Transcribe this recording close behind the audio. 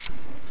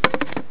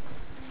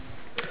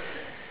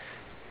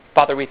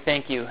Father, we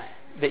thank you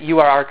that you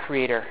are our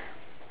Creator.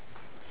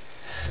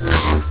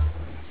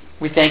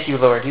 We thank you,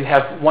 Lord. You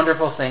have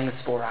wonderful things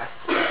for us.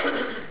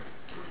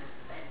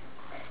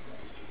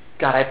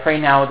 God, I pray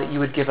now that you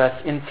would give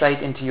us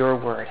insight into your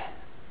word,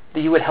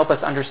 that you would help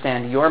us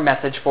understand your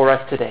message for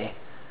us today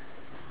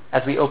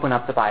as we open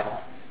up the Bible.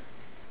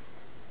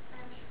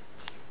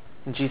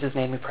 In Jesus'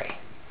 name we pray.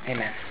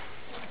 Amen.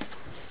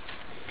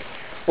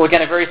 Well,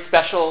 again, a very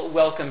special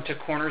welcome to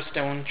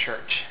Cornerstone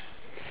Church.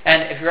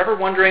 And if you're ever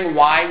wondering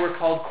why we're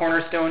called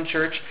Cornerstone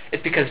Church,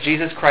 it's because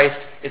Jesus Christ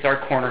is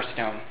our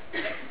cornerstone.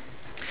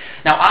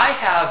 Now, I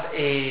have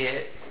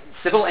a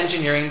civil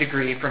engineering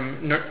degree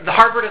from the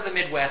Harvard of the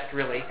Midwest,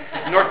 really,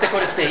 North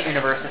Dakota State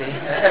University.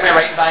 Am I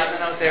right,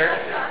 Biden, out there?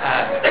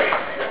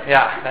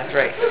 Yeah, that's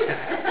right.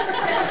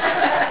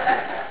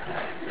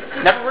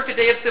 Never worked a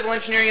day of civil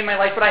engineering in my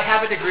life, but I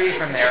have a degree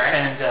from there.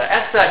 And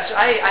as such,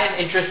 I am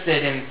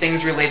interested in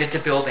things related to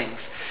buildings.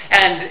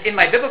 And in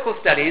my biblical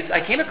studies,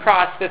 I came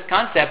across this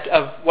concept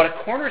of what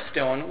a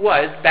cornerstone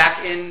was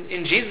back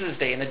in Jesus'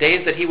 day, in the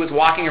days that he was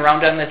walking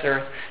around on this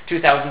earth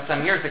 2,000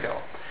 some years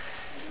ago.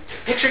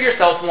 Picture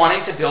yourself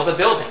wanting to build a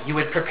building. You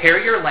would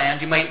prepare your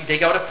land. You might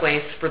dig out a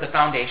place for the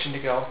foundation to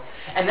go.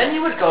 And then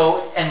you would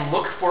go and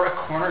look for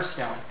a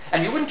cornerstone.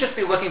 And you wouldn't just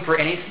be looking for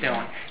any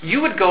stone.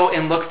 You would go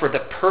and look for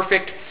the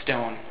perfect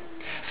stone.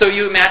 So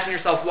you imagine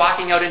yourself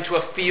walking out into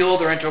a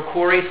field or into a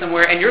quarry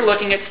somewhere, and you're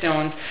looking at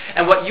stones,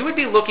 and what you would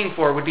be looking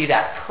for would be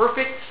that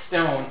perfect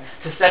stone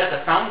to set at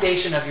the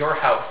foundation of your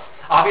house.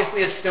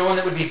 Obviously a stone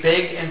that would be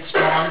big and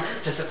strong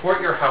to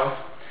support your house.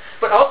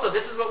 But also,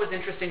 this is what was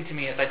interesting to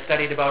me as I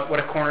studied about what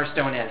a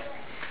cornerstone is.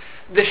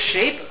 The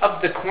shape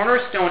of the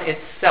cornerstone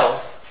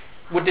itself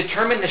would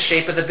determine the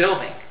shape of the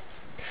building.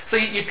 So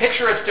you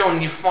picture a stone,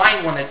 and you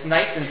find one that's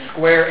nice and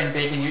square and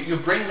big, and you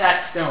bring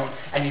that stone,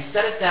 and you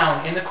set it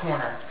down in the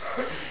corner.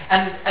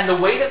 And the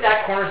way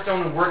that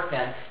cornerstone would work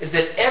then is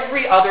that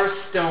every other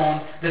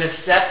stone that is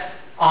set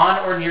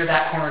on or near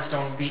that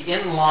cornerstone would be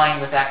in line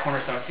with that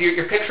cornerstone. So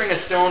you're picturing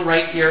a stone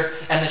right here,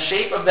 and the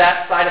shape of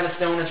that side of the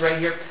stone is right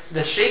here.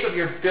 The shape of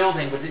your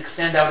building would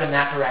extend out in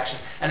that direction.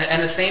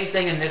 And the same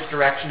thing in this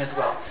direction as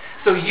well.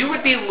 So you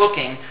would be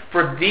looking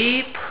for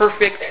the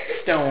perfect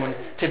stone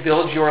to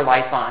build your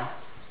life on.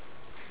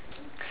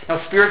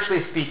 Now,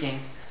 spiritually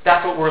speaking,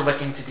 that's what we're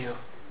looking to do.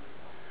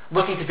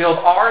 Looking to build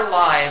our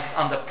lives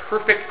on the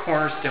perfect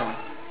cornerstone.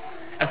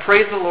 And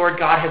praise the Lord,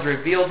 God has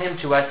revealed him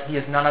to us. He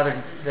is none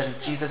other than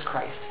Jesus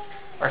Christ,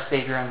 our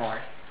Savior and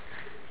Lord.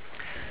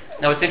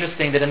 Now, it's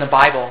interesting that in the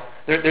Bible,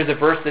 there's a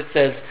verse that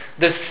says,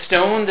 the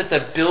stone that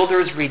the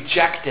builders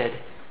rejected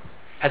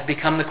has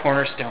become the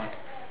cornerstone.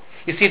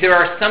 You see, there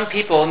are some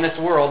people in this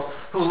world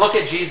who look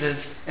at Jesus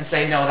and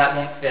say, no, that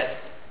won't fit.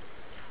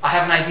 I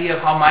have an idea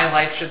of how my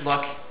life should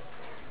look,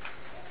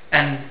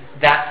 and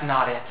that's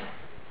not it.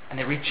 And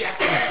they reject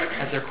him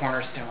as their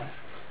cornerstone.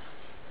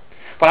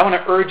 But I want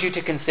to urge you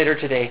to consider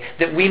today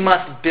that we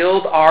must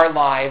build our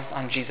lives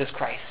on Jesus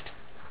Christ.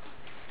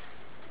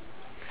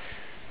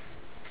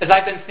 As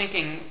I've been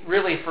thinking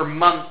really for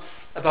months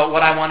about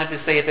what I wanted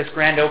to say at this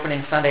grand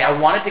opening Sunday, I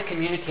wanted to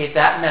communicate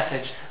that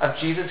message of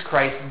Jesus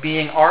Christ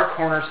being our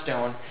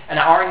cornerstone and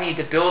our need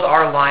to build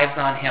our lives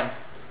on him.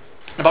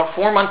 About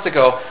 4 months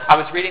ago, I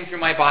was reading through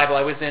my Bible.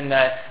 I was in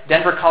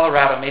Denver,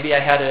 Colorado. Maybe I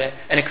had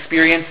an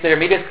experience there.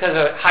 Maybe it's because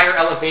of a higher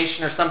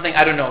elevation or something.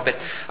 I don't know. But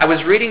I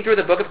was reading through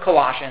the book of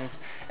Colossians,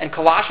 and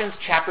Colossians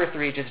chapter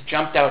 3 just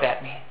jumped out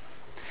at me.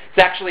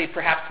 It's actually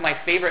perhaps my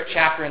favorite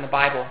chapter in the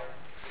Bible.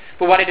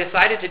 But what I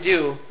decided to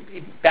do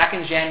back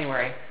in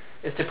January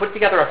is to put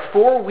together a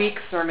 4-week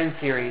sermon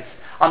series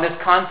on this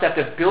concept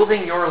of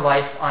building your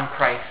life on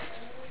Christ.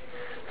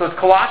 So it's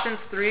Colossians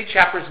 3,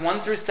 chapters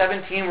 1 through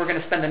 17. We're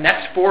going to spend the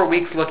next 4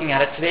 weeks looking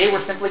at it. Today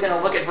we're simply going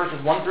to look at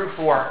verses 1 through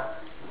 4.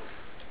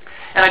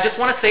 And I just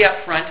want to say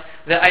up front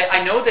that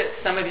I know that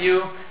some of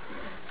you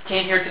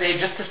came here today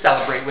just to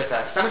celebrate with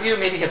us. Some of you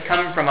maybe have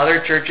come from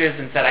other churches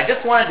and said, I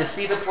just wanted to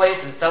see the place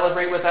and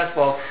celebrate with us.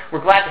 Well,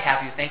 we're glad to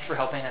have you. Thanks for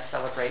helping us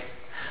celebrate.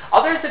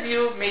 Others of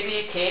you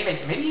maybe came,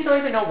 and maybe you don't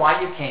even know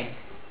why you came.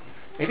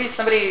 Maybe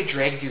somebody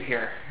dragged you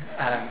here.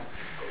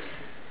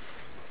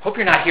 Hope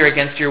you're not here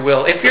against your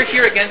will. If you're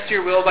here against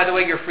your will, by the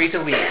way, you're free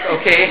to leave,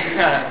 okay?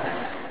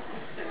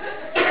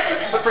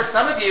 But for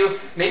some of you,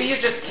 maybe you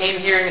just came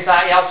here and you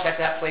thought, yeah, I'll check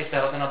that place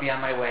out and I'll be on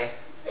my way.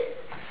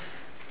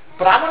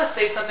 But I want to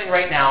say something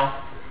right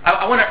now.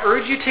 I want to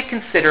urge you to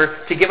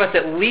consider to give us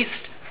at least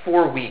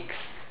 4 weeks.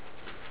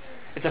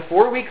 It's a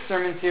 4-week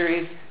sermon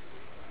series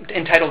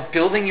entitled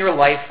Building Your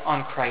Life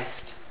on Christ.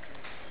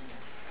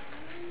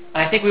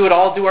 And I think we would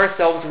all do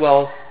ourselves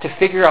well to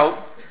figure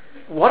out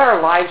what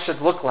our lives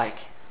should look like.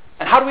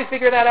 And how do we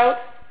figure that out?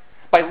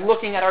 By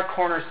looking at our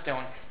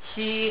cornerstone.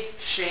 He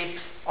shapes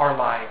our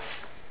lives.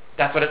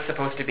 That's what it's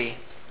supposed to be.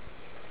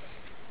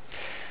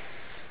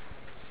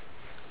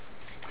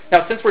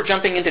 Now, since we're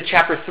jumping into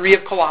chapter 3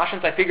 of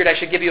Colossians, I figured I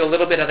should give you a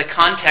little bit of the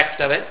context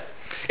of it.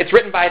 It's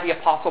written by the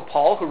Apostle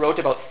Paul, who wrote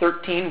about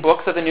 13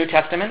 books of the New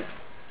Testament.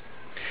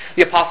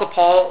 The Apostle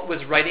Paul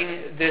was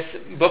writing this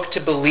book to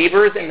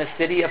believers in the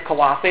city of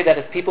Colossae, that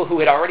is, people who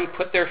had already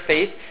put their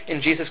faith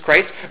in Jesus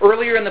Christ.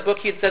 Earlier in the book,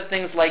 he had said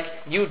things like,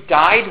 you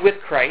died with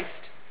Christ,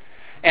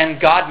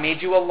 and God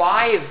made you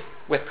alive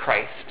with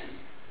Christ.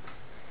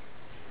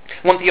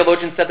 One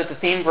theologian said that the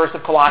theme verse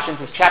of Colossians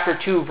is chapter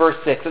 2, verse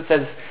 6. It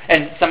says,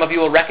 and some of you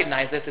will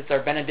recognize this, it's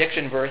our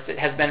benediction verse. It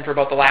has been for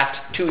about the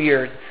last 2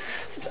 years.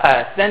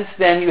 Since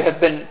then you have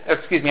been,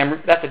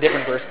 that's a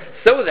different verse.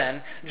 So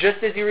then,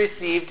 just as you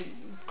received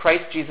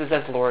Christ Jesus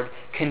as Lord,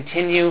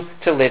 continue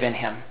to live in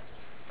Him.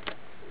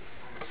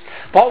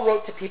 Paul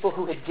wrote to people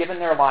who had given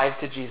their lives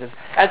to Jesus.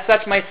 As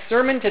such, my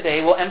sermon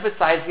today will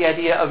emphasize the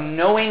idea of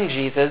knowing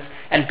Jesus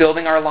and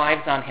building our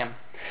lives on Him.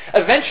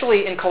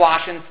 Eventually, in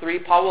Colossians 3,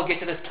 Paul will get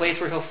to this place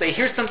where he'll say,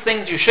 here's some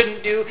things you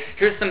shouldn't do,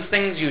 here's some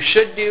things you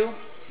should do,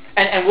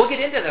 and we'll get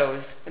into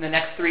those in the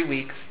next 3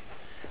 weeks.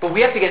 But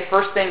we have to get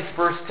first things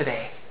first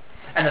today.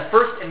 And the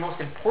first and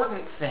most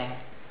important thing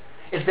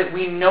is that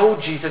we know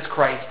Jesus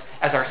Christ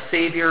as our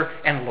Savior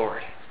and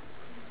Lord.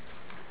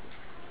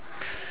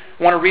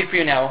 I want to read for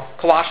you now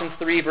Colossians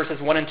 3,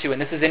 verses 1 and 2,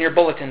 and this is in your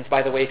bulletins,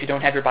 by the way, if you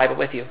don't have your Bible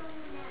with you.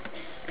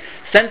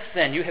 Since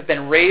then you have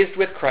been raised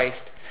with Christ.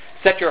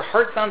 Set your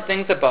hearts on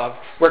things above,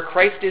 where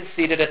Christ is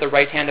seated at the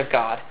right hand of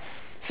God.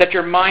 Set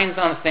your minds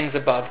on things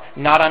above,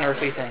 not on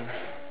earthly things.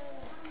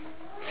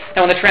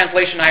 Now, in the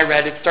translation I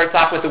read, it starts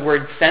off with the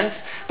word since,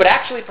 but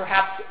actually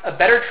perhaps a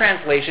better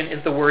translation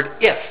is the word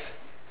if.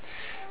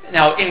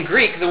 Now, in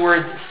Greek, the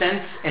words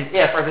since and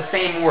if are the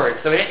same word.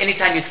 So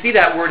anytime you see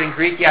that word in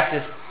Greek, you have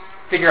to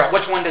figure out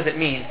which one does it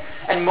mean.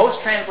 And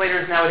most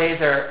translators nowadays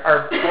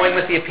are going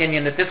with the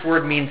opinion that this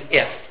word means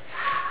if.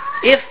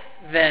 If,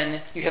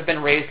 then, you have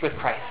been raised with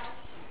Christ.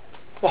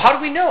 Well, how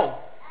do we know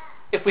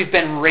if we've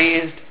been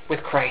raised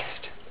with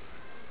Christ?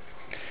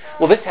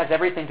 Well, this has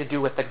everything to do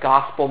with the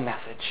gospel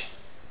message,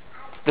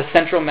 the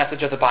central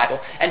message of the Bible.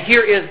 And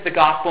here is the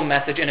gospel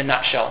message in a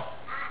nutshell.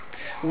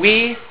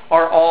 We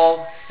are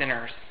all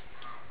sinners.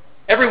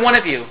 Every one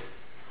of you.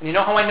 And you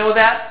know how I know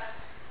that?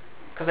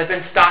 Because I've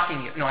been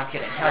stalking you. No, I'm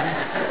kidding.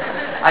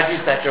 I've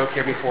used that joke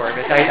here before,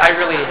 but I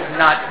really have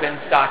not been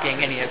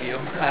stalking any of you.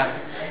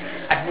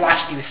 I've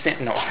watched you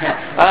sin. No.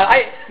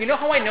 You know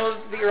how I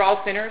know that you're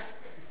all sinners?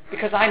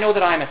 Because I know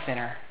that I'm a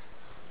sinner.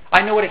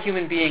 I know what a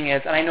human being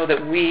is, and I know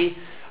that we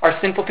are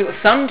sinful people.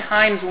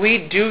 Sometimes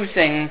we do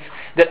things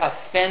that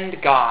offend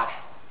God.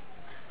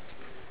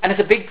 And it's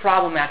a big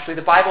problem, actually.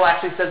 The Bible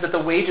actually says that the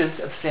wages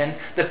of sin,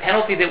 the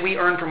penalty that we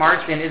earn from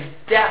our sin, is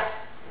death.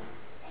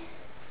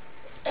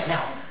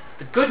 Now,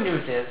 the good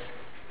news is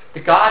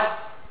that God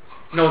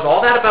knows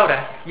all that about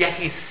us, yet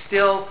He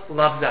still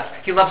loves us.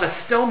 He loves us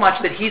so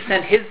much that He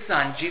sent His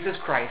Son, Jesus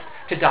Christ,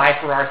 to die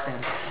for our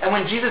sins. And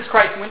when Jesus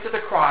Christ went to the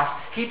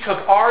cross, He took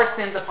our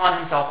sins upon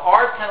Himself,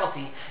 our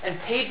penalty,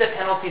 and paid the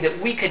penalty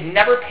that we could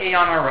never pay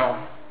on our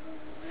own.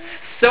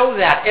 So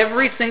that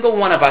every single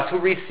one of us who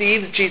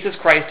receives Jesus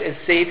Christ as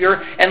Savior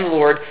and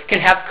Lord can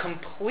have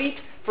complete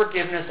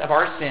forgiveness of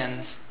our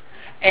sins,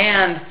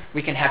 and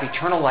we can have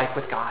eternal life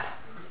with God.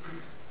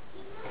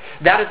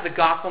 That is the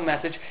gospel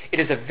message. It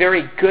is a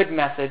very good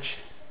message,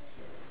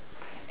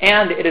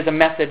 and it is a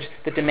message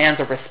that demands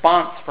a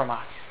response from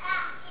us.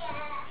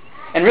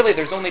 And really,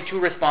 there's only two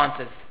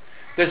responses.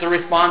 There's a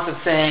response of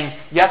saying,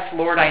 yes,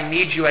 Lord, I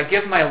need you, I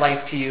give my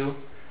life to you,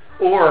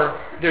 or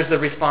there's the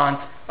response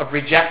of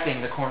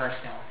rejecting the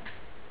cornerstone.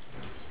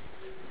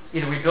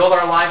 Either we build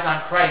our lives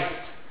on Christ,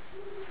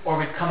 or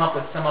we've come up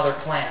with some other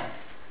plan.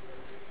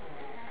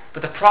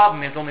 But the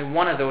problem is only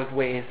one of those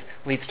ways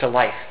leads to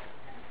life.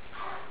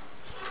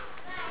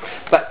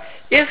 But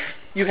if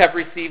you have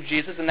received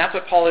Jesus, and that's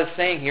what Paul is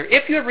saying here,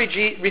 if you have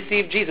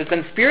received Jesus,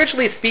 then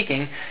spiritually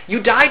speaking,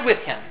 you died with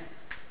Him.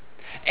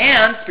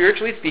 And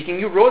spiritually speaking,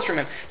 you rose from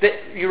Him.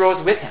 You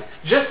rose with Him.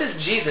 Just as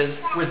Jesus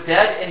was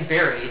dead and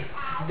buried,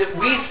 that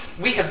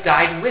we have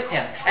died with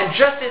Him. And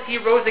just as He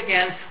rose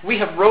again, we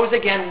have rose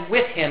again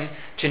with Him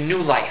to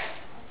new life.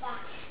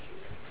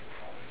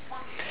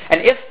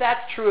 And if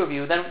that's true of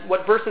you, then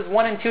what verses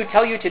 1 and 2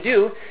 tell you to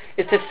do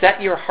is to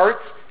set your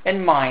hearts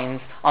and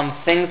minds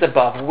on things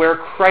above, where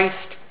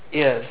Christ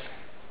is.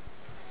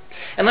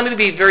 And let me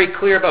be very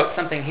clear about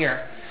something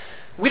here.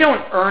 We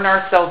don't earn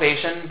our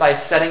salvation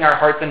by setting our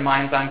hearts and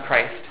minds on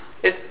Christ.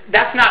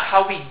 That's not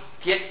how we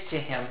get to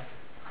Him.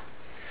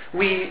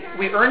 We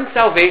earn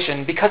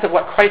salvation because of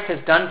what Christ has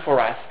done for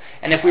us,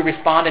 and if we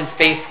respond in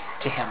faith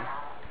to Him.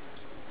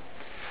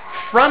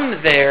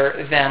 From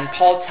there, then,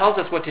 Paul tells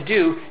us what to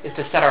do is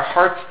to set our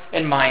hearts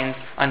and minds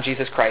on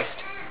Jesus Christ.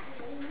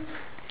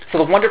 So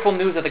the wonderful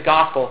news of the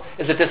gospel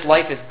is that this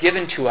life is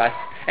given to us,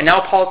 and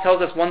now Paul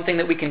tells us one thing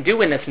that we can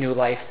do in this new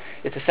life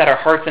is to set our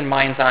hearts and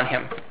minds on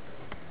Him.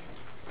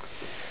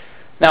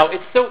 Now,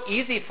 it's so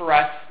easy for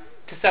us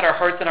to set our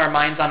hearts and our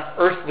minds on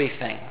earthly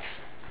things.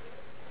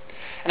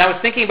 And I was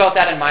thinking about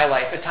that in my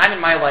life, a time in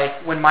my life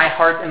when my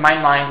heart and my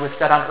mind was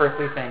set on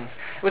earthly things.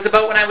 It was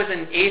about when I was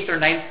in 8th or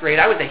 9th grade.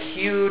 I was a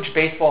huge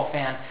baseball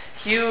fan,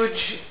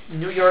 huge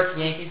New York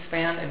Yankees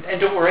fan,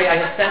 and don't worry, I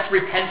have since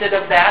repented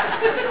of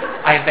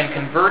that. I have been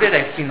converted.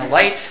 I've seen the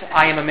light.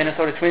 I am a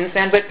Minnesota Twins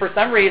fan, but for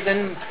some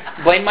reason,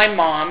 blame my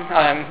mom.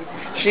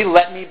 She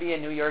let me be a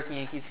New York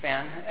Yankees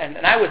fan,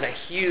 and I was a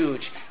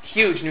huge,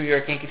 huge New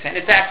York Yankees fan.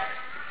 In fact,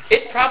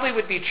 it probably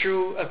would be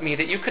true of me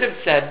that you could have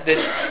said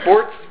that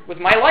sports was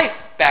my life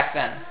back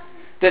then,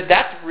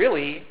 that's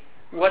really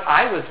what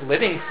I was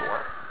living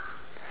for.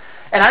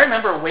 And I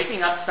remember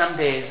waking up some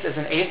days as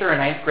an 8th or a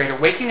 9th grader,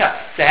 waking up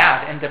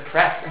sad and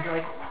depressed and be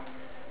like,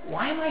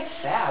 why am I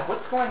sad?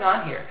 What's going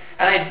on here?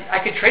 And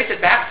I could trace it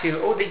back to,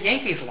 the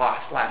Yankees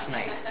lost last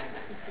night.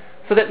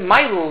 So that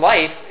my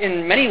life,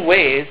 in many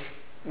ways,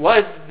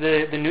 was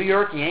the New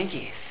York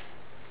Yankees.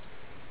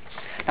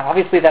 Now,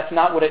 obviously, that's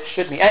not what it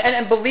should be.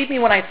 And believe me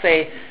when I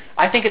say,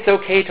 I think it's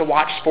okay to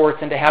watch sports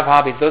and to have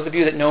hobbies. Those of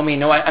you that know me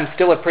know I'm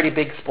still a pretty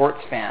big sports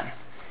fan.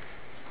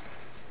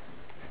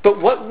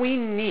 But what we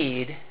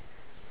need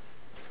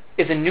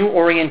is a new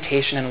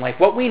orientation in life.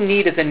 What we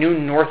need is a new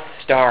North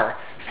Star,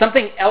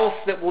 something else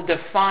that will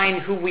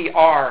define who we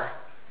are,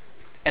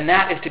 and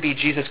that is to be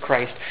Jesus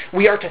Christ.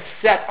 We are to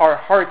set our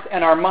hearts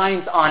and our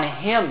minds on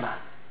Him,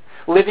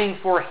 living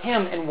for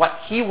Him and what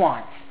He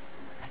wants,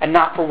 and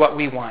not for what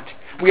we want.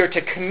 We are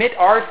to commit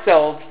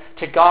ourselves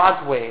to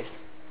God's ways.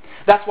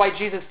 That's why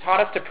Jesus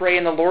taught us to pray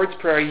in the Lord's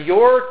Prayer,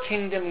 your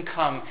kingdom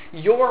come,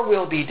 your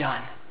will be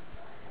done.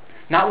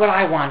 Not what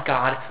I want,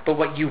 God, but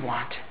what you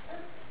want.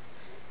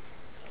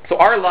 So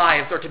our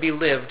lives are to be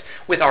lived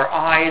with our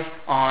eyes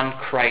on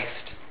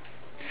Christ.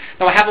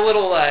 Now I have a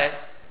little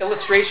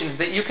illustrations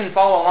that you can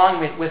follow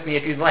along with me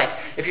if you'd like.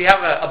 If you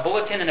have a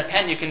bulletin and a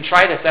pen, you can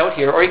try this out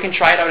here, or you can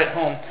try it out at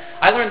home.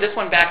 I learned this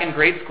one back in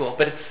grade school,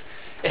 but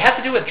it has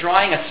to do with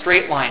drawing a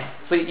straight line.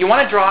 So you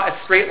want to draw a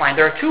straight line.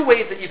 There are two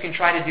ways that you can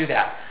try to do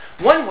that.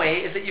 One way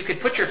is that you could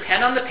put your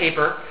pen on the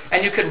paper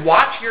and you could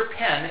watch your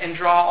pen and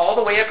draw all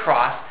the way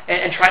across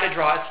and try to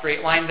draw a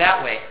straight line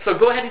that way. So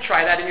go ahead and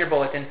try that in your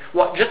bulletin.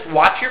 Just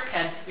watch your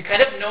pen. You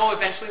kind of know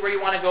eventually where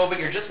you want to go, but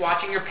you're just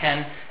watching your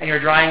pen and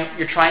you're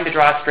trying to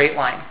draw a straight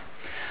line.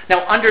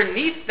 Now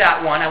underneath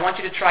that one, I want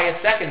you to try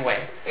a second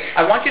way.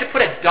 I want you to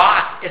put a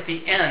dot at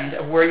the end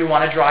of where you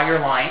want to draw your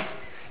line,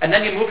 and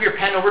then you move your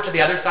pen over to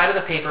the other side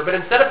of the paper, but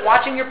instead of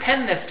watching your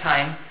pen this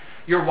time,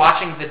 you're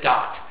watching the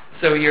dot.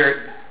 So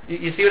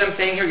you see what I'm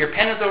saying here? Your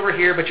pen is over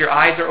here, but your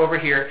eyes are over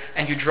here,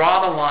 and you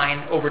draw the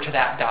line over to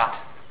that dot.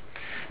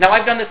 Now,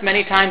 I've done this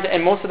many times,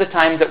 and most of the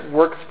times it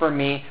works for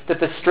me that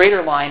the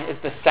straighter line is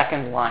the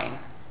second line.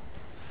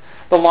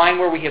 The line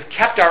where we have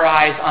kept our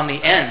eyes on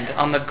the end,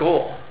 on the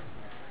goal.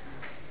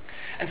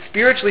 And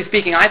spiritually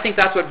speaking, I think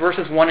that's what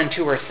verses 1 and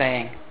 2 are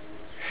saying.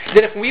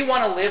 That if we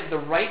want to live the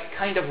right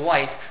kind of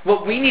life,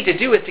 what we need to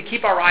do is to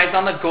keep our eyes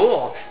on the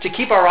goal, to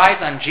keep our eyes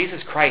on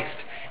Jesus Christ.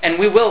 And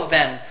we will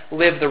then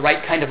live the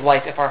right kind of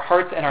life if our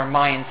hearts and our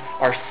minds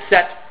are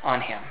set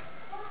on Him.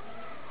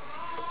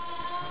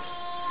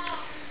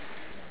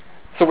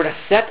 So we're to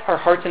set our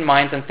hearts and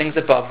minds on things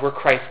above, where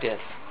Christ is.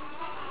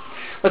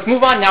 Let's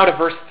move on now to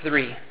verse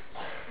 3.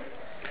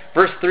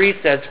 Verse 3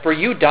 says, "For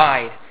you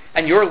died,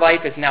 and your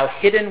life is now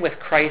hidden with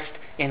Christ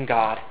in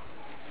God."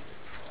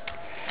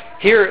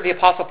 Here, the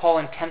Apostle Paul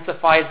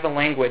intensifies the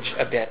language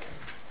a bit.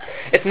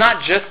 It's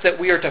not just that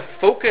we are to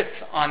focus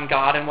on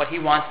God and what He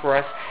wants for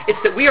us.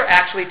 It's that we are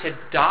actually to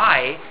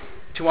die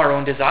to our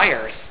own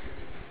desires.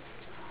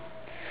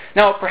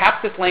 Now,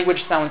 perhaps this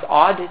language sounds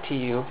odd to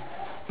you,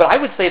 but I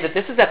would say that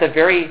this is at the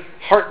very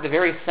heart, the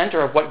very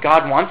center of what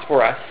God wants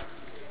for us.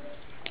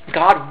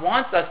 God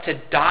wants us to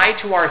die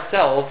to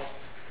ourselves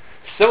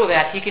so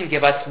that He can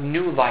give us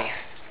new life.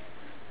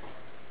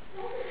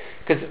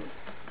 Because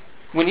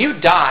when you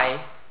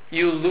die,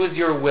 you lose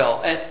your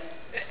will. And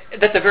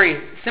that's a very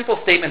simple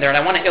statement there, and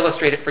I want to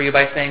illustrate it for you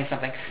by saying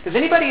something. Does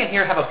anybody in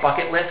here have a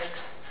bucket list?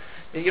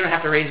 You don't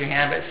have to raise your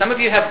hand, but some of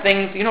you have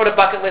things, you know what a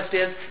bucket list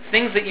is?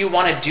 Things that you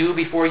want to do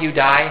before you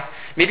die.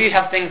 Maybe you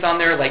have things on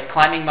there like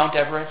climbing Mount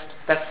Everest.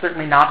 That's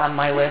certainly not on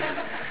my list.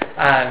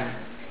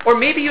 Or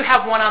maybe you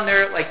have one on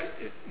there like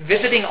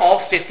visiting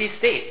all 50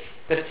 states,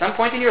 that at some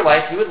point in your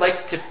life you would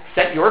like to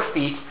set your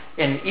feet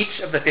in each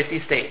of the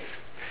 50 states.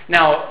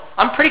 Now,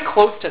 I'm pretty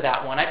close to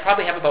that one. I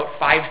probably have about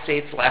 5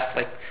 states left,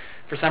 like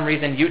for some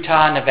reason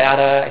Utah,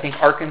 Nevada, I think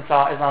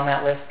Arkansas is on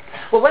that list.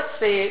 Well, let's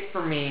say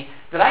for me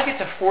that I get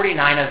to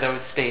 49 of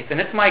those states, and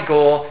it's my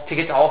goal to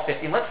get to all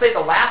 50. And let's say the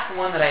last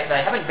one that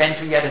I haven't been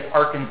to yet is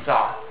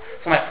Arkansas.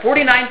 So I'm at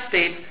 49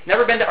 states,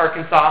 never been to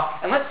Arkansas,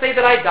 and let's say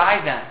that I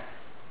die then.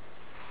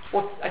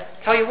 Well, I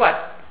tell you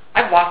what,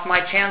 I've lost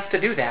my chance to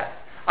do that.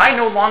 I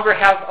no longer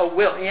have a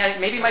will. Yeah,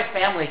 maybe my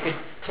family could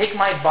take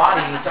my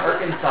body to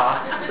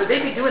Arkansas, but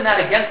they'd be doing that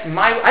against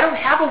I don't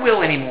have a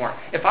will anymore.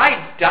 If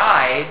I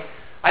died,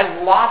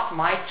 I lost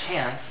my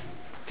chance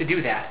to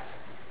do that.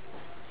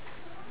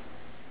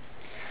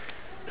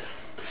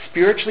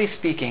 Spiritually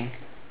speaking,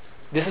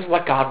 this is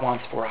what God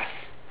wants for us.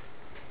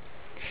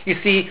 You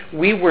see,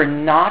 we were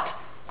not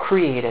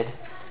created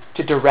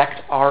to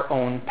direct our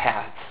own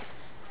paths.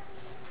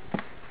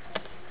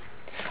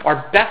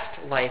 Our best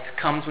life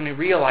comes when we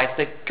realize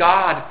that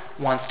God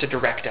wants to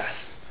direct us.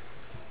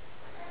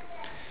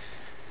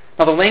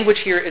 Now, the language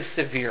here is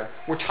severe.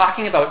 We're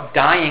talking about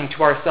dying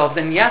to ourselves,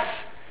 and yes,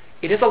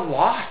 it is a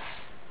loss.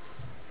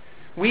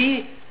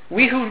 We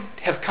who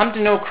have come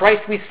to know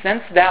Christ, we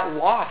sense that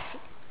loss.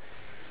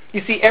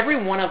 You see,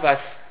 every one of us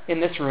in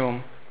this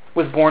room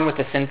was born with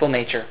a sinful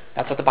nature.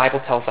 That's what the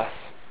Bible tells us.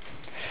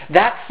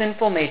 That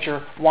sinful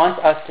nature wants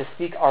us to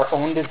seek our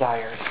own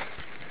desires.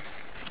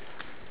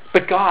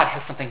 But God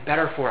has something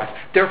better for us.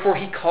 Therefore,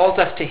 He calls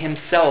us to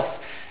Himself.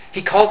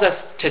 He calls us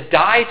to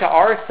die to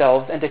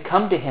ourselves and to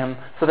come to Him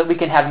so that we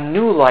can have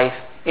new life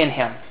in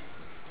Him.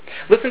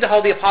 Listen to how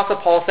the Apostle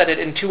Paul said it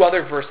in two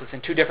other verses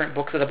in two different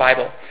books of the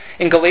Bible.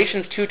 In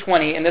Galatians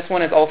 2:20, and this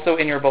one is also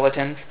in your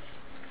bulletins,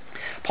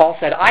 Paul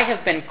said, I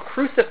have been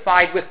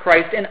crucified with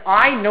Christ, and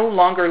I no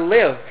longer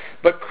live,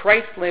 but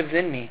Christ lives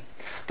in me.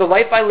 The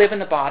life I live in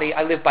the body,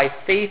 I live by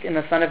faith in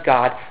the Son of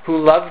God, who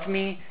loved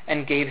me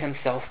and gave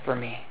Himself for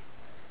me.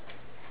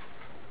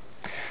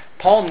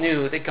 Paul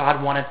knew that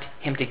God wanted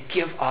him to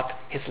give up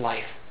his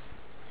life.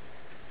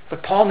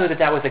 But Paul knew that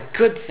that was a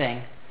good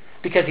thing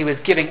because he was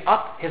giving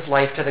up his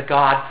life to the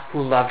God who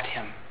loved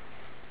him.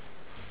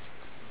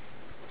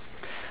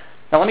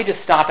 Now let me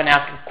just stop and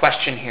ask a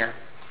question here.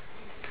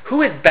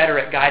 Who is better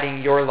at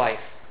guiding your life,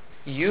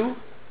 you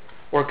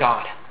or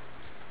God?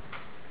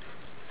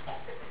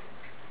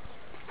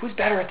 Who's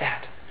better at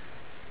that?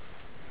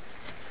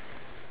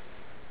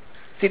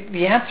 See,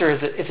 the answer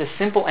is a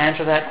simple answer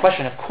to that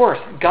question. Of course,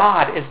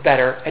 God is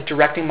better at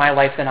directing my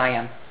life than I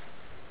am.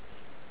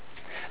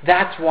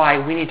 That's why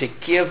we need to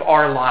give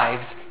our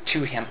lives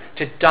to Him,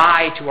 to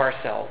die to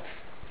ourselves,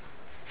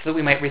 so that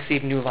we might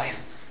receive new life.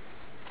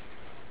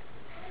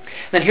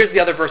 Then here's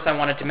the other verse I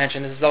wanted to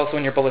mention. This is also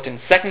in your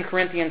bulletin. 2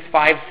 Corinthians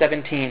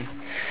 5:17.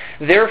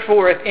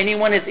 Therefore, if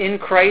anyone is in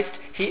Christ,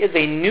 he is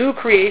a new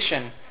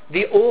creation.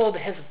 The old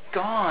has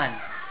gone.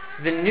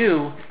 The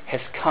new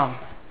has come.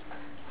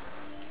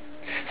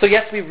 So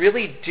yes, we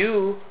really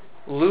do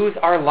lose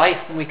our life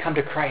when we come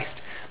to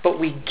Christ, but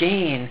we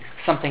gain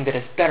something that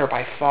is better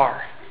by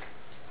far.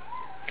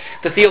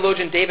 The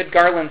theologian David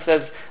Garland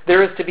says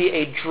there is to be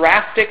a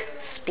drastic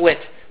split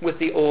with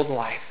the old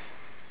life.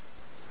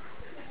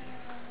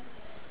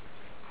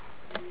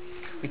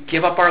 We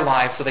give up our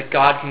lives so that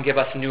God can give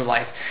us new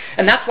life.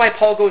 And that's why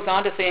Paul goes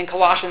on to say in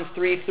Colossians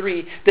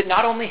 3:3 that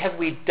not only have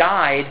we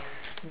died,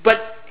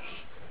 but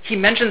he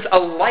mentions a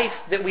life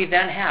that we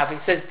then have. He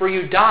says, for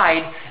you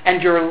died,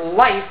 and your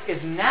life is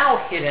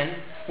now hidden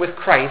with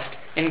Christ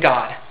in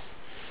God.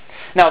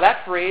 Now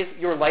that phrase,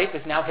 your life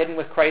is now hidden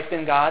with Christ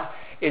in God,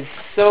 is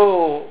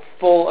so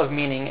full of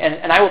meaning.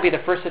 And I will be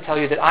the first to tell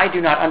you that I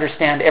do not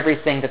understand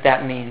everything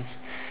that means.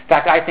 In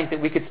fact, I think that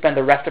we could spend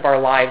the rest of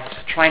our lives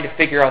trying to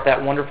figure out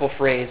that wonderful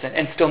phrase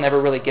and still never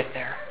really get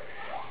there.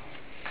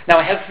 Now,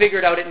 I have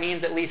figured out it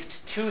means at least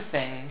two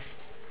things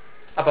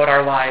about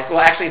our lives. Well,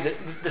 actually,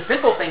 the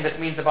simple thing that it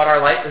means about our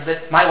life is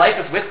that my life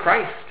is with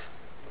Christ.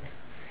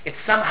 It's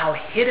somehow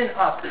hidden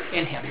up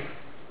in Him.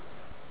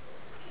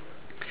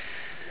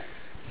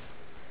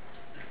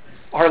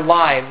 Our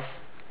lives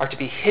are to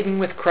be hidden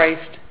with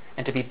Christ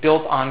and to be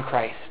built on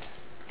Christ.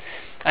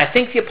 And I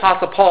think the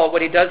Apostle Paul,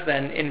 what he does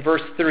then in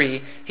verse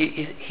 3,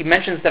 he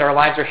mentions that our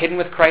lives are hidden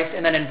with Christ,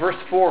 and then in verse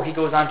 4 he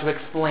goes on to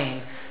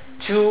explain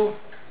two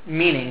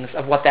meanings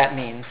of what that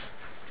means.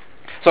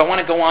 So I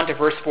want to go on to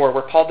verse 4,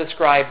 where Paul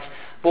describes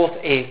both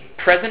a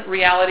present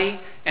reality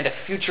and a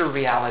future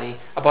reality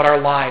about our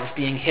lives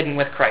being hidden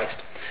with Christ.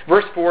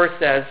 Verse 4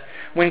 says,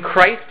 when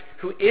Christ,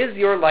 who is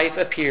your life,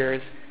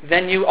 appears,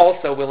 then you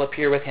also will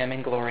appear with Him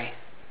in glory.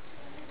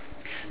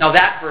 Now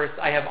that verse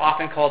I have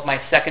often called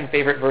my second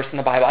favorite verse in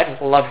the Bible. I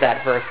just love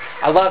that verse.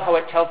 I love how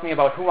it tells me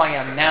about who I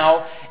am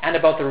now and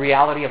about the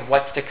reality of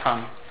what's to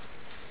come.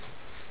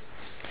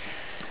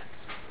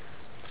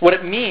 What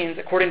it means,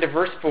 according to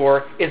verse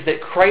 4, is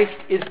that Christ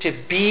is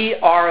to be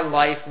our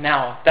life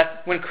now. That's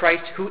when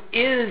Christ, who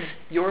is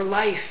your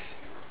life.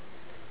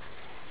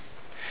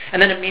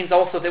 And then it means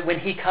also that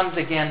when He comes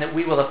again, that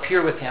we will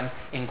appear with Him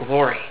in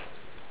glory.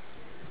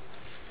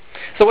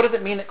 So what does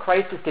it mean that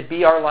Christ is to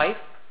be our life?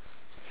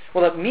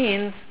 Well, it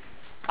means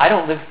I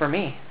don't live for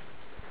me.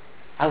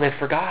 I live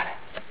for God.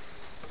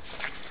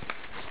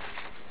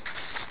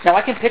 Now,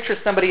 I can picture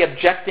somebody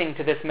objecting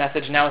to this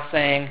message now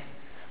saying,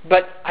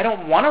 but I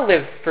don't want to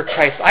live for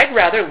Christ. I'd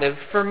rather live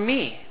for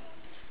me.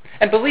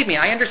 And believe me,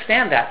 I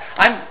understand that.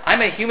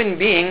 I'm a human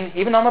being.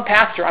 Even though I'm a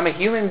pastor, I'm a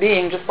human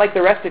being just like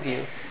the rest of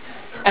you.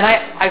 And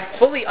I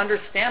fully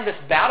understand this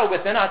battle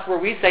within us where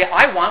we say,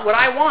 I want what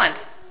I want.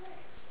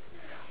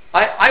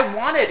 I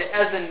wanted,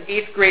 as an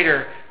 8th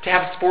grader, to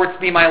have sports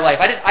be my life.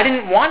 I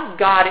didn't want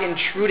God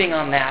intruding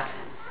on that.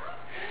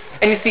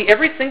 And you see,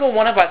 every single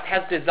one of us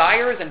has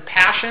desires and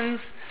passions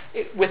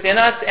within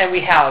us, and we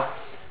have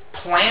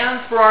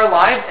plans for our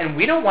lives, and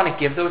we don't want to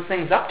give those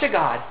things up to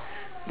God.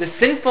 The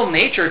sinful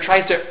nature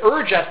tries to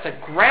urge us to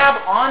grab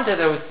onto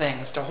those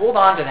things, to hold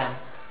on to them.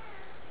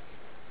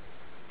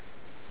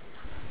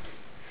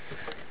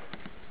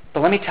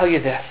 But let me tell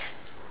you this.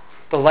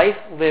 The life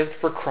lived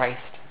for Christ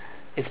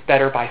is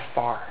better by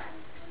far.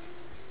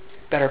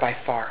 Better by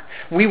far.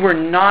 We were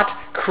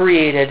not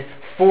created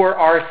for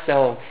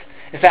ourselves.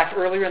 In fact,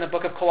 earlier in the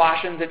book of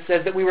Colossians, it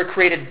says that we were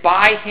created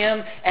by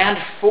Him and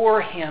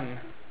for Him.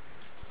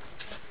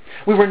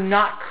 We were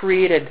not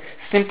created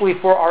simply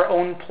for our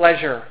own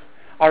pleasure,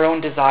 our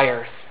own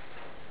desires.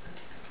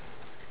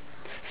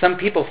 Some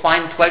people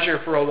find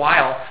pleasure for a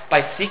while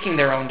by seeking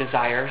their own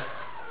desires.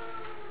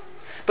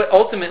 But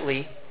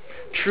ultimately,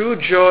 true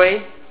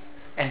joy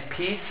and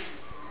peace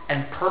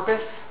and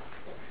purpose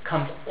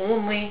comes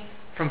only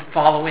from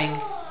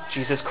following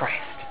Jesus Christ.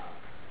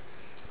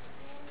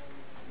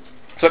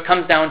 So it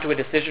comes down to a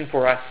decision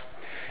for us.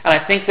 And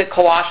I think that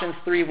Colossians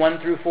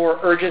 3:1-4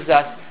 urges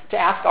us to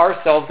ask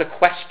ourselves a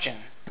question.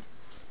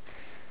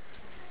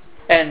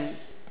 And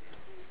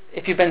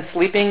if you've been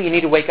sleeping, you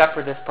need to wake up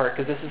for this part,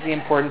 because this is the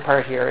important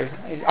part here.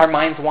 Our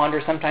minds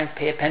wander. Sometimes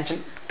pay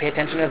attention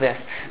to this.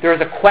 There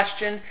is a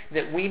question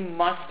that we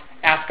must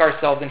ask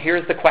ourselves, and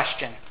here's the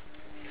question.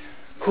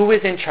 Who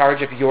is in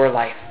charge of your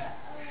life?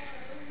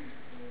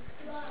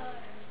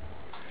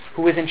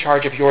 Who is in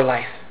charge of your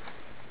life?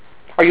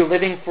 Are you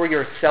living for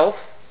yourself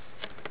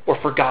or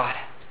for God?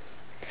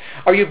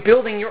 Are you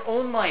building your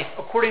own life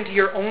according to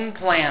your own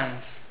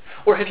plans?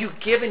 Or have you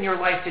given your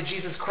life to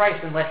Jesus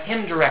Christ and let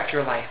Him direct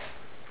your life?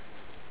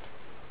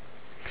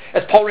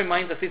 As Paul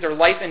reminds us, these are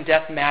life and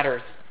death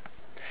matters.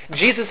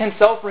 Jesus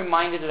Himself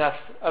reminded us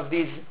of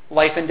these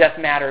life and death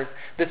matters.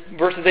 This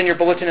verse is in your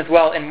bulletin as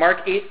well. In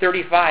Mark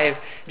 8:35,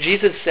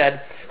 Jesus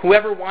said,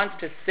 "Whoever wants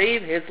to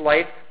save his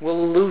life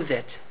will lose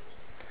it.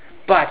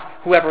 But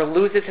whoever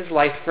loses his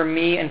life for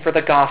me and for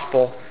the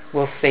gospel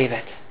will save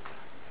it."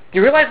 Do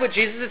you realize what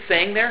Jesus is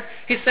saying there?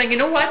 He's saying, you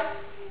know what?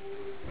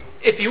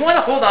 If you want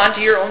to hold on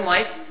to your own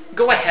life,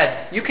 go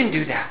ahead. You can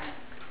do that.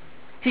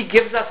 He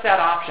gives us that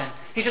option.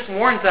 He just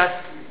warns us,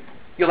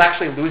 you'll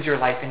actually lose your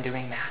life in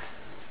doing that.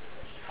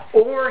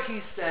 Or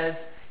He says,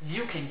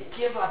 you can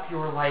give up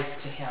your life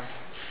to Him.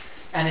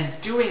 And in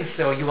doing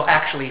so, you will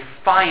actually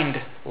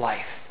find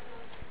life.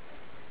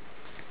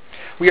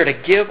 We are to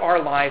give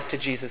our lives to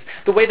Jesus.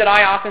 The way that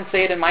I often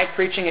say it in my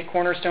preaching at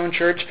Cornerstone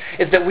Church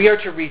is that we are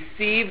to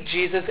receive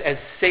Jesus as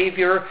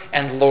Savior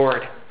and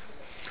Lord.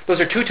 Those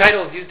are two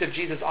titles used of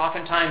Jesus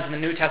oftentimes in the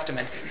New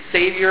Testament,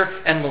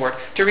 Savior and Lord.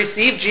 To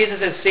receive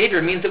Jesus as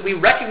Savior means that we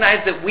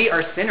recognize that we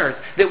are sinners,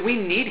 that we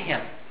need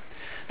Him,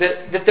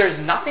 that there's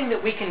nothing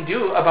that we can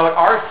do about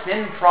our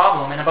sin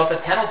problem and about the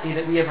penalty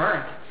that we have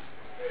earned.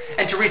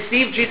 And to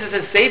receive Jesus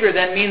as Savior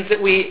then means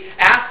that we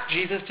ask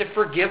Jesus to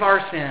forgive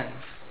our sins.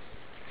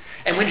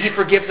 And when He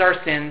forgives our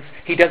sins,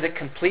 He does it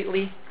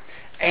completely,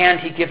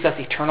 and He gives us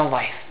eternal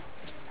life.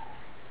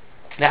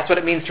 That's what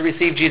it means to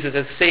receive Jesus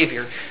as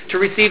Savior. To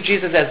receive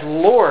Jesus as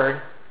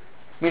Lord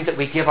means that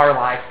we give our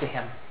lives to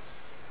Him,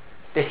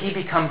 that He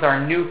becomes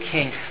our new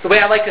King. The way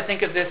I like to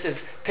think of this is,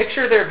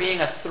 picture there being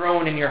a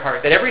throne in your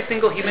heart, that every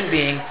single human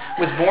being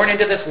was born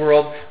into this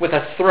world with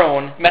a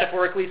throne,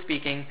 metaphorically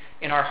speaking,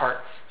 in our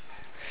hearts.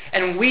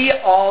 And we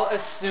all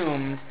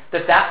assumed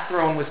that that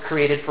throne was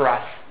created for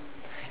us.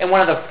 And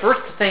one of the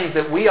first things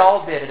that we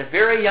all did at a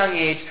very young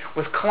age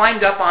was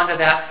climbed up onto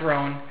that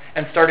throne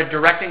and started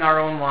directing our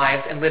own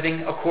lives and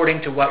living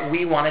according to what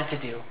we wanted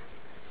to do.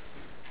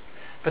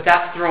 But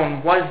that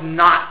throne was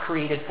not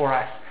created for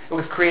us. It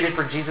was created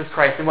for Jesus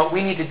Christ. And what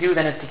we need to do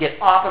then is to get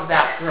off of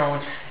that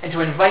throne and to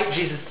invite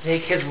Jesus to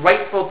take His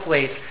rightful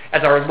place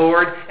as our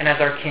Lord and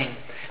as our King.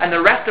 And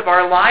the rest of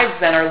our lives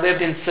then are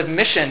lived in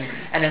submission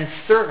and in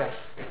service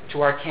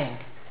to our King.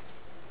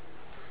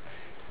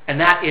 And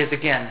that is,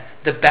 again,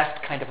 the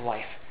best kind of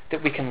life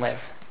that we can live.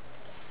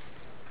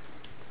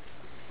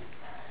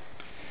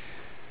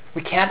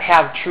 We can't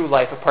have true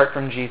life apart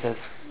from Jesus.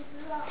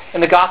 In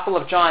the Gospel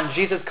of John,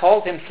 Jesus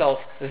calls Himself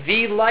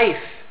the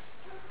life.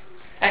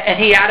 And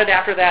He added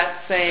after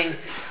that saying,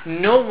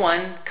 "No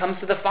one comes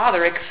to the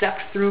Father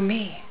except through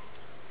me."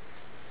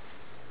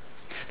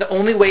 The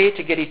only way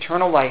to get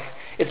eternal life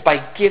is by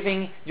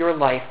giving your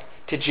life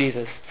to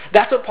Jesus.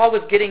 That's what Paul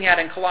was getting at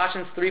in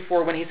Colossians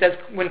 3:4 when he says,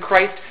 when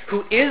Christ,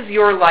 who is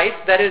your life,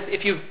 that is,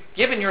 if you've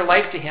given your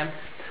life to Him,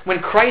 when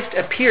Christ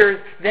appears,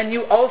 then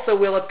you also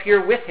will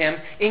appear with Him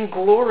in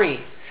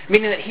glory.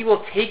 Meaning that He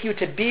will take you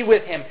to be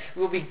with Him.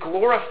 You will be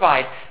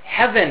glorified.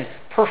 Heaven,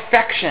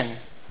 perfection.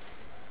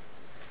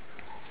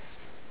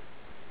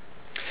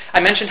 I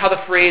mentioned how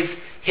the phrase,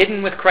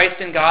 hidden with Christ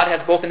in God,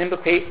 has both an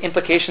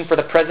implication for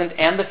the present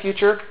and the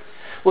future.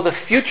 Well, the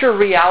future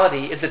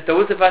reality is that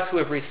those of us who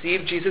have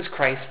received Jesus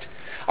Christ,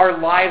 our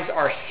lives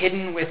are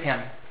hidden with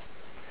Him.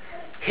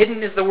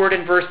 Hidden is the word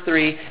in verse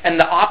 3, and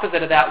the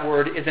opposite of that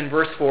word is in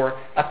verse 4,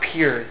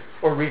 appeared,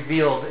 or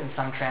revealed in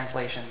some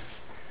translations.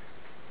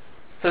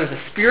 So there's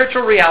a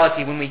spiritual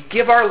reality. When we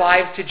give our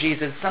lives to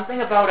Jesus,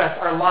 something about us,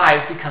 our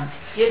lives, becomes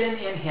hidden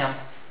in Him.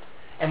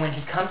 And when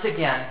He comes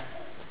again,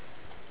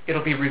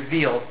 it'll be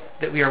revealed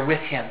that we are with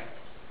Him,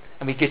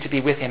 and we get to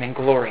be with Him in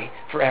glory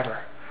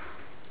forever.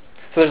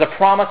 So there's a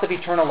promise of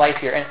eternal life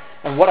here,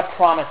 and what a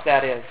promise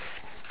that is.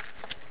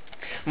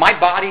 My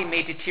body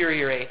may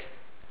deteriorate.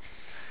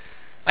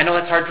 I know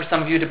that's hard for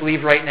some of you to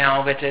believe right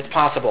now, but it's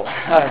possible.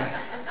 Why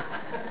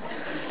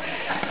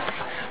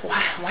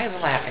are you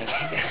laughing?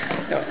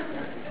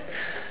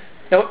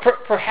 No. Now,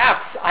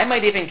 perhaps I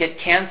might even get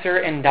cancer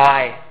and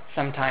die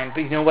sometime,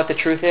 but you know what the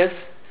truth is?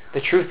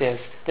 The truth is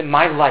that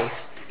my life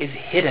is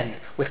hidden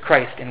with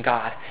Christ in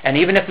God. And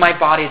even if my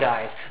body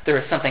dies,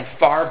 there is something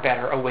far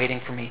better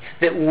awaiting for me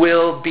that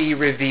will be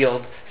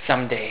revealed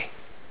someday.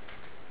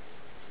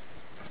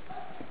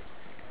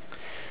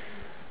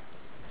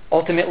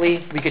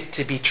 Ultimately, we get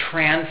to be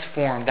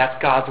transformed.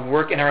 That's God's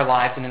work in our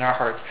lives and in our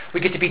hearts. We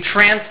get to be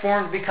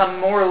transformed to become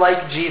more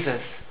like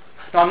Jesus.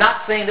 Now, I'm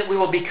not saying that we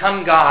will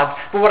become gods,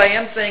 but what I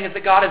am saying is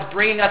that God is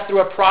bringing us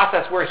through a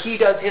process where He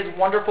does His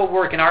wonderful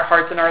work in our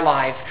hearts and our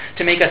lives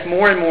to make us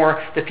more and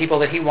more the people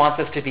that He wants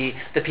us to be,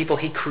 the people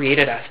He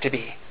created us to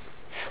be.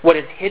 What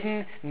is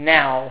hidden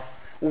now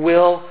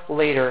will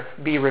later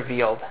be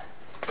revealed.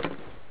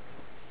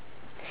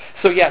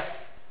 So yes,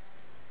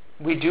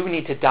 we do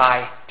need to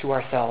die to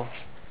ourselves.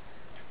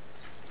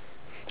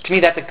 To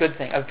me, that's a good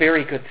thing, a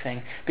very good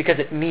thing, because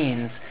it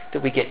means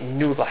that we get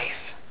new life.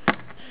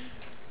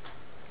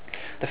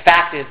 The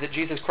fact is that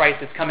Jesus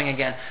Christ is coming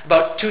again.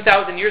 About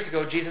 2,000 years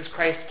ago, Jesus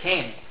Christ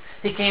came.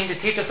 He came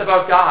to teach us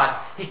about God.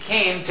 He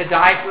came to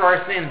die for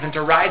our sins and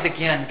to rise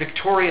again,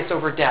 victorious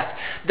over death.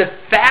 The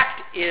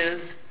fact is,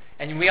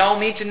 and we all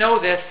need to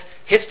know this,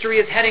 history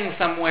is heading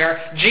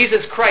somewhere.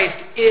 Jesus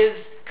Christ is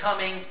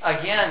coming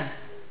again.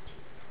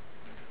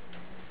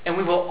 And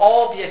we will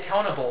all be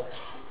accountable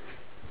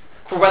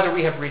for whether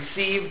we have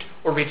received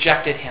or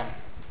rejected Him.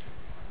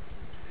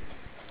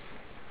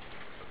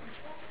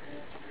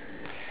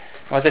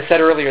 As I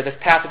said earlier, this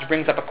passage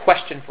brings up a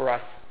question for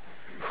us.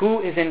 Who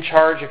is in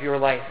charge of your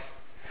life?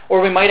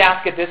 Or we might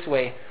ask it this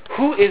way,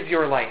 who is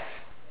your life?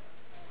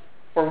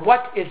 Or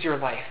what is your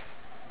life?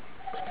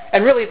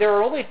 And really, there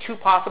are only two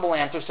possible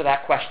answers to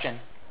that question.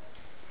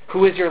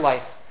 Who is your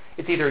life?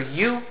 It's either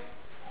you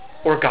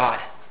or God.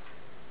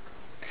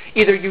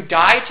 Either you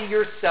die to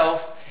yourself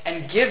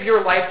and give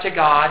your life to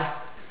God,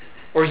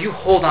 or you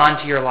hold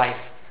on to your life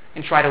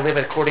and try to live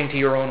according to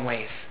your own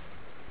ways.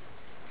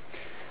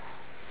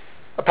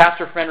 A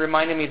pastor friend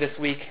reminded me this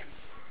week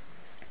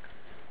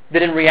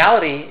that in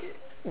reality,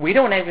 we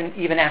don't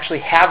even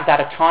actually have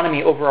that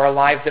autonomy over our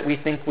lives that we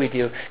think we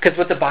do. Because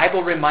what the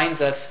Bible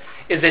reminds us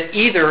is that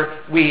either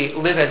we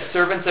live as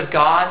servants of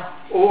God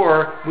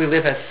or we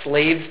live as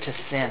slaves to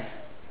sin.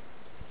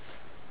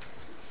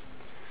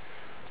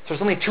 So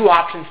there's only two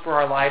options for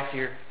our lives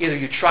here. Either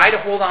you try to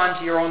hold on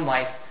to your own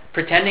life,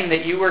 pretending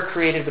that you were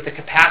created with the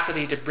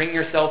capacity to bring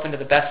yourself into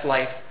the best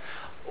life,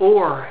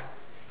 or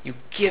you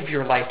give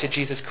your life to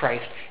Jesus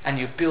Christ and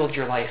you build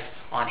your life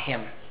on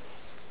Him.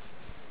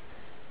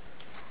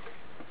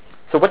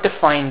 So what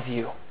defines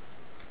you?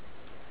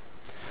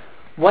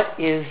 What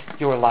is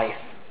your life?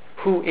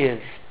 Who is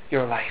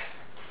your life?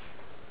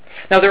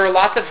 Now, there are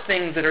lots of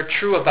things that are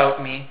true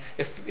about me.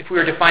 If we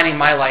were defining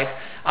my life,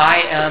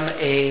 I am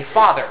a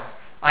father.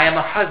 I am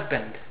a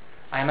husband.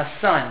 I am a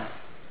son.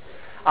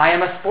 I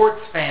am a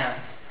sports fan.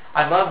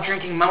 I love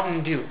drinking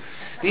Mountain Dew.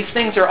 These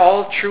things are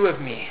all true of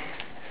me.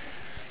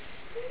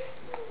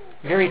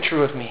 Very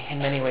true of me in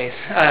many ways.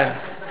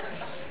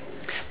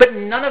 But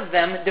none of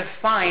them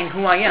define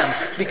who I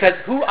am, because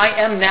who I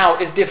am now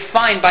is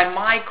defined by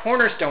my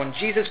cornerstone,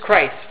 Jesus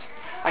Christ.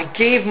 I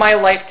gave my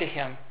life to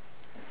Him,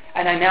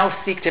 and I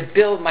now seek to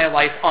build my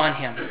life on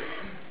Him.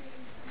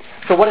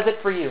 So what is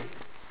it for you?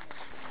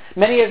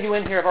 Many of you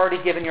in here have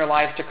already given your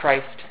lives to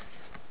Christ.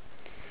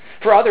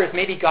 For others,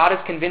 maybe God is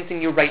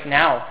convincing you right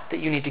now that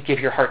you need to give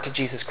your heart to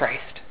Jesus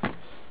Christ.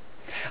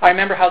 I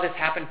remember how this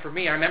happened for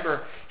me. I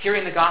remember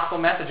hearing the gospel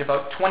message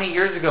about 20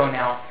 years ago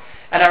now,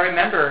 and I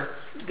remember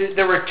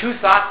there were two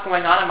thoughts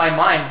going on in my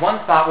mind.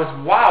 One thought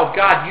was, wow,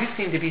 God, you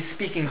seem to be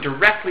speaking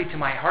directly to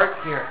my heart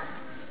here.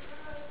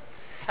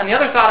 And the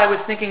other thought I was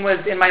thinking was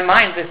in my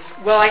mind this,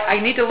 well,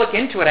 I need to look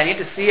into it. I need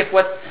to see if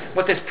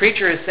what this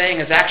preacher is saying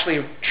is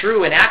actually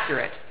true and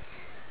accurate.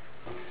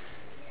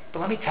 But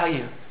let me tell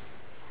you,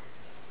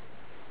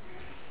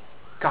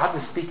 God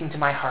was speaking to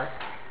my heart.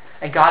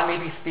 And God may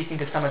be speaking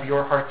to some of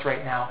your hearts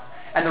right now.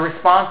 And the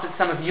response that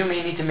some of you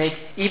may need to make,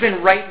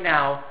 even right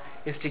now,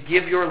 is to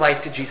give your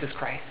life to Jesus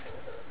Christ.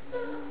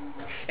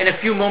 In a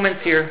few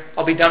moments here,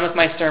 I'll be done with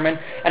my sermon,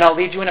 and I'll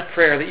lead you in a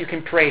prayer that you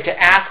can pray to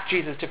ask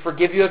Jesus to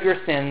forgive you of your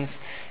sins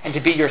and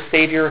to be your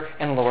Savior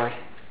and Lord.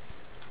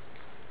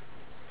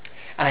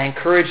 And I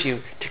encourage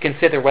you to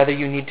consider whether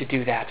you need to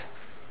do that.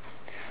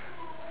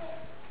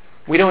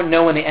 We don't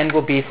know when the end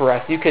will be for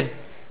us. You could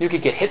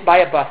get hit by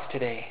a bus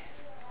today.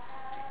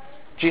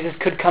 Jesus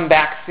could come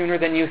back sooner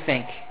than you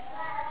think.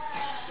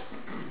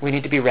 We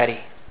need to be ready.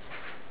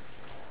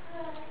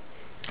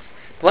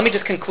 Let me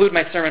just conclude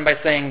my sermon by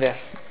saying this.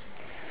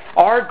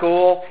 Our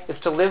goal is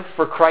to live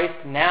for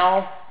Christ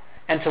now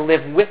and to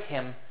live with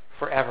Him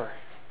forever.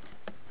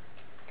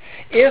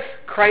 If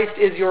Christ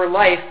is your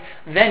life,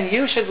 then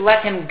you should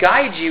let Him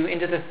guide you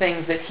into the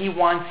things that He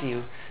wants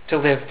you to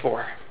live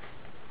for.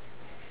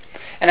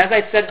 And as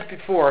I said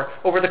before,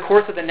 over the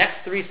course of the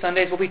next 3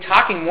 Sundays, we'll be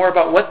talking more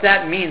about what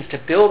that means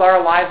to build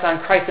our lives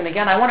on Christ. And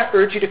again, I want to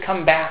urge you to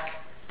come back.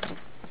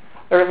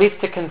 or at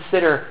least to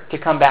consider to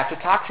come back, to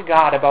talk to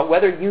God about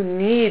whether you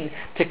need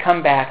to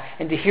come back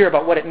and to hear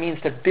about what it means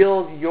to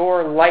build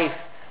your life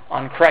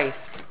on Christ.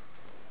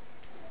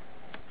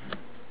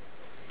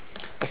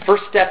 The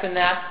first step in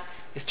that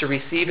is to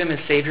receive Him as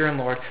Savior and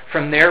Lord.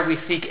 From there, we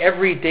seek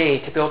every day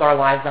to build our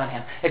lives on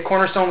Him. At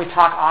Cornerstone, we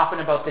talk often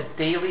about the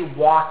daily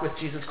walk with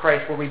Jesus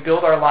Christ, where we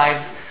build our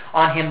lives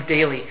on Him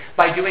daily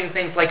by doing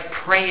things like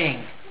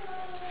praying,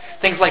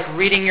 things like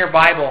reading your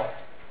Bible.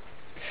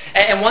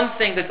 And one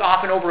thing that's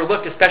often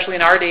overlooked, especially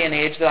in our day and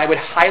age, that I would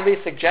highly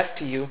suggest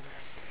to you,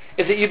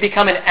 is that you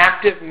become an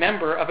active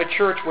member of a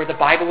church where the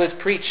Bible is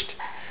preached,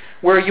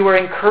 where you are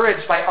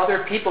encouraged by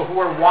other people who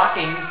are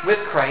walking with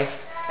Christ,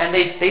 and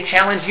they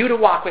challenge you to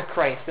walk with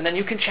Christ, and then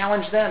you can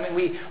challenge them, and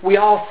we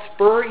all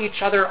spur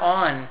each other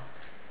on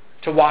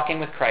to walking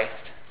with Christ.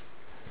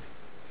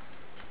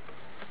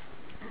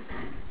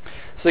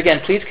 So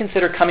again, please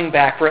consider coming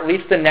back for at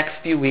least the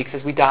next few weeks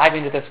as we dive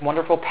into this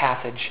wonderful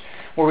passage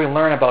where we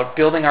learn about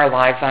building our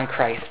lives on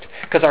Christ,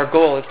 because our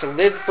goal is to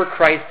live for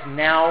Christ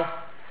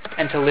now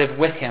and to live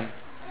with Him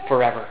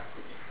forever.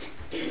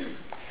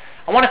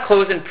 I want to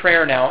close in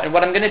prayer now, and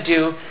what I'm going to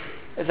do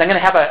is I'm going to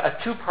have a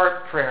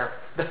two-part prayer.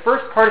 The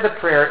first part of the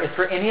prayer is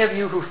for any of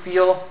you who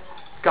feel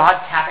God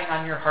tapping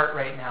on your heart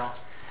right now,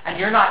 and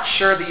you're not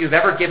sure that you've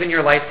ever given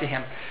your life to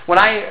Him. When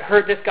I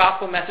heard this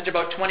gospel message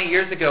about 20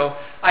 years ago,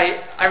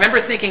 I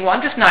remember thinking, well,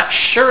 I'm just not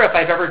sure if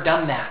I've ever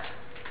done that.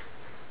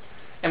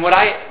 But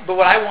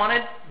what I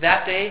wanted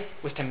that day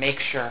was to make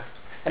sure.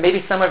 And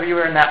maybe some of you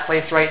are in that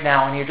place right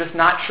now, and you're just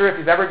not sure if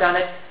you've ever done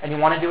it, and you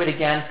want to do it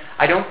again.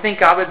 I don't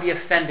think God would be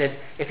offended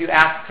if you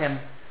asked Him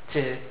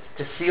to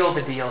seal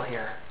the deal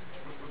here.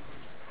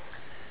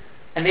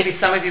 And maybe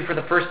some of you for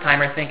the first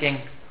time are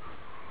thinking,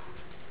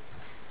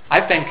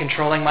 I've been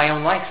controlling my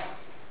own life.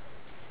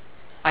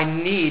 I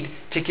need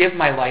to give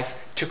my life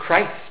to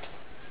Christ.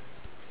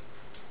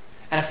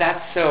 And if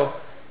that's so,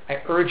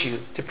 I urge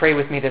you to pray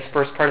with me this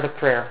first part of the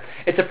prayer.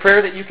 It's a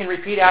prayer that you can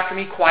repeat after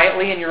me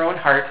quietly in your own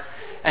heart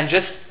and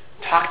just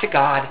talk to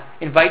God.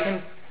 Invite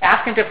Him,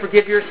 ask Him to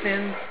forgive your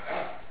sins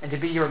and to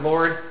be your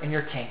Lord and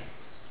your King.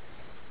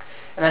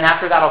 And then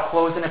after that, I'll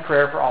close in a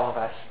prayer for all of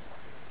us.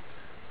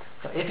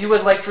 So if you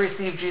would like to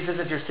receive Jesus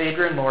as your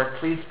Savior and Lord,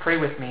 please pray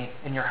with me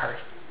in your heart.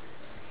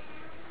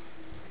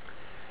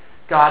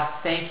 God,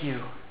 thank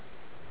you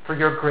for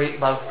your great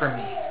love for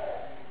me.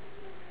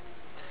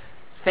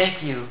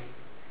 Thank you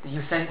that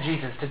you sent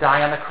Jesus to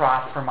die on the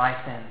cross for my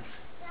sins.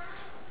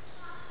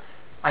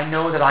 I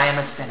know that I am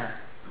a sinner.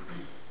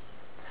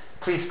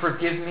 Please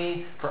forgive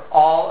me for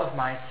all of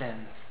my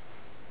sins.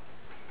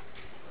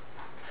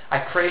 I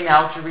pray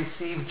now to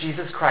receive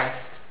Jesus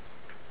Christ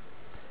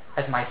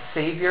as my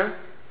Savior,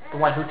 the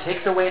one who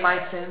takes away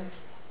my sins,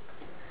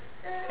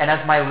 and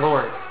as my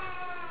Lord,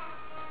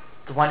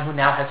 the one who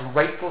now has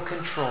rightful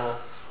control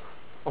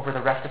over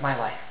the rest of my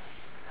life.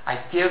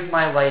 I give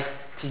my life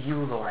to you,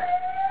 Lord.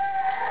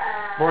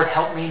 Lord,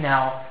 help me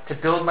now to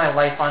build my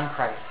life on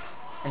Christ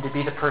and to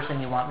be the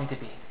person you want me to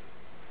be.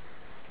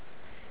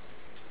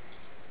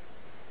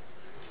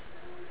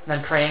 And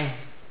then praying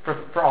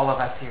for all of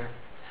us here.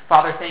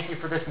 Father, thank you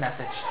for this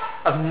message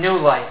of new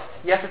life.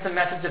 Yes, it's a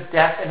message of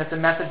death, and it's a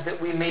message that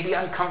we may be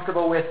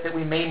uncomfortable with, that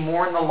we may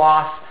mourn the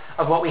loss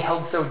of what we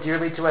held so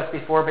dearly to us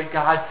before. But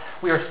God,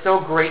 we are so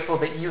grateful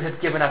that you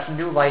have given us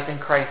new life in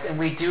Christ. And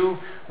we do,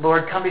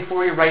 Lord, come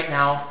before you right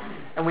now,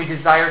 and we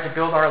desire to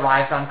build our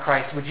lives on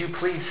Christ. Would you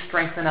please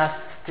strengthen us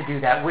to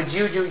do that? Would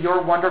you do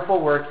your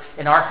wonderful work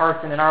in our hearts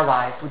and in our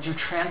lives? Would you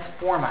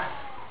transform us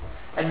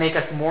and make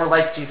us more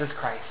like Jesus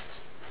Christ?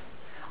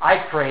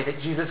 I pray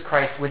that Jesus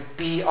Christ would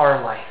be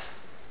our life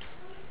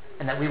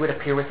and that we would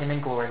appear with Him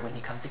in glory when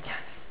He comes again.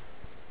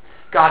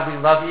 God,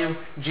 we love you.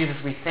 Jesus,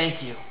 we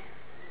thank you.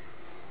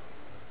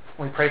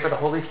 We pray for the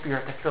Holy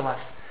Spirit to fill us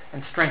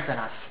and strengthen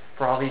us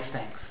for all these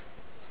things.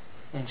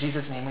 In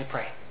Jesus' name we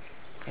pray.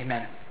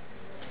 Amen.